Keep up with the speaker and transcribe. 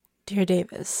Dear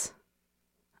Davis,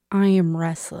 I am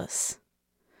restless.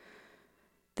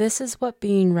 This is what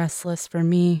being restless for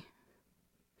me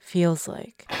feels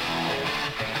like.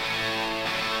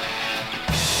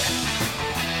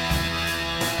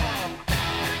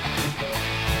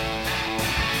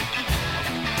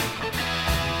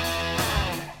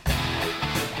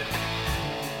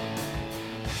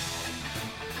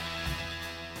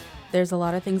 There's a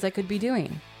lot of things I could be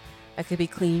doing. I could be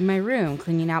cleaning my room,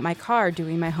 cleaning out my car,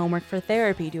 doing my homework for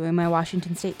therapy, doing my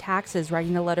Washington State taxes,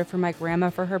 writing a letter for my grandma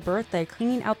for her birthday,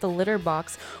 cleaning out the litter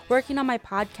box, working on my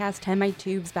podcast 10 My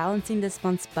Tubes, balancing this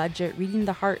month's budget, reading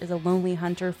The Heart is a Lonely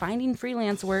Hunter, finding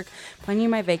freelance work, planning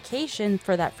my vacation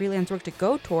for that freelance work to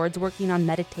go towards, working on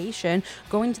meditation,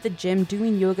 going to the gym,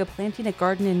 doing yoga, planting a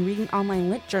garden, and reading online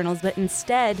lit journals. But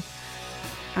instead,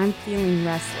 I'm feeling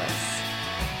restless.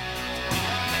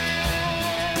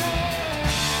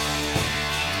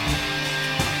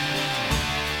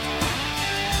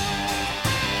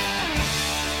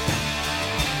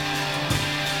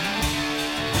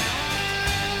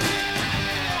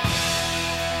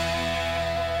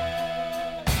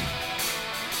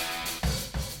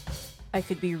 I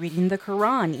could be reading the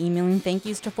Quran, emailing thank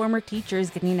yous to former teachers,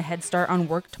 getting a head start on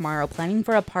work tomorrow, planning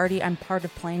for a party I'm part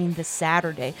of planning this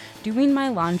Saturday, doing my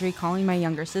laundry, calling my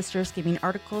younger sister, skimming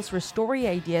articles for story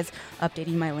ideas,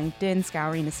 updating my LinkedIn,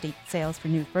 scouring estate sales for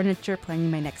new furniture,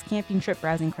 planning my next camping trip,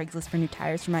 browsing Craigslist for new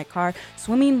tires for my car,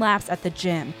 swimming laps at the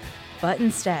gym. But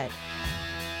instead,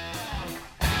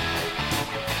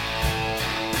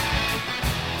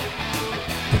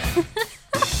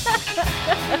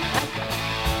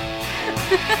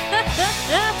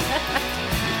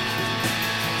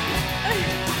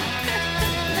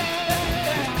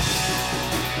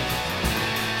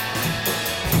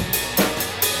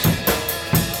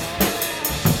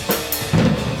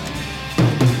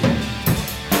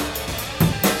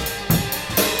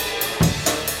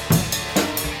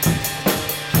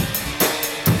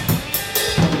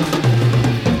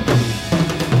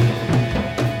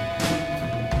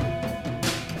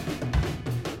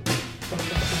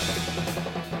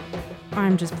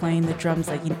 I'm just playing the drums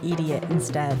like an idiot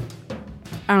instead.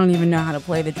 I don't even know how to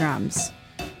play the drums.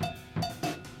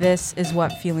 This is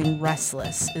what feeling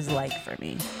restless is like for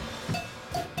me.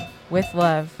 With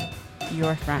love,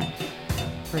 your friend,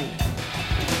 Bree.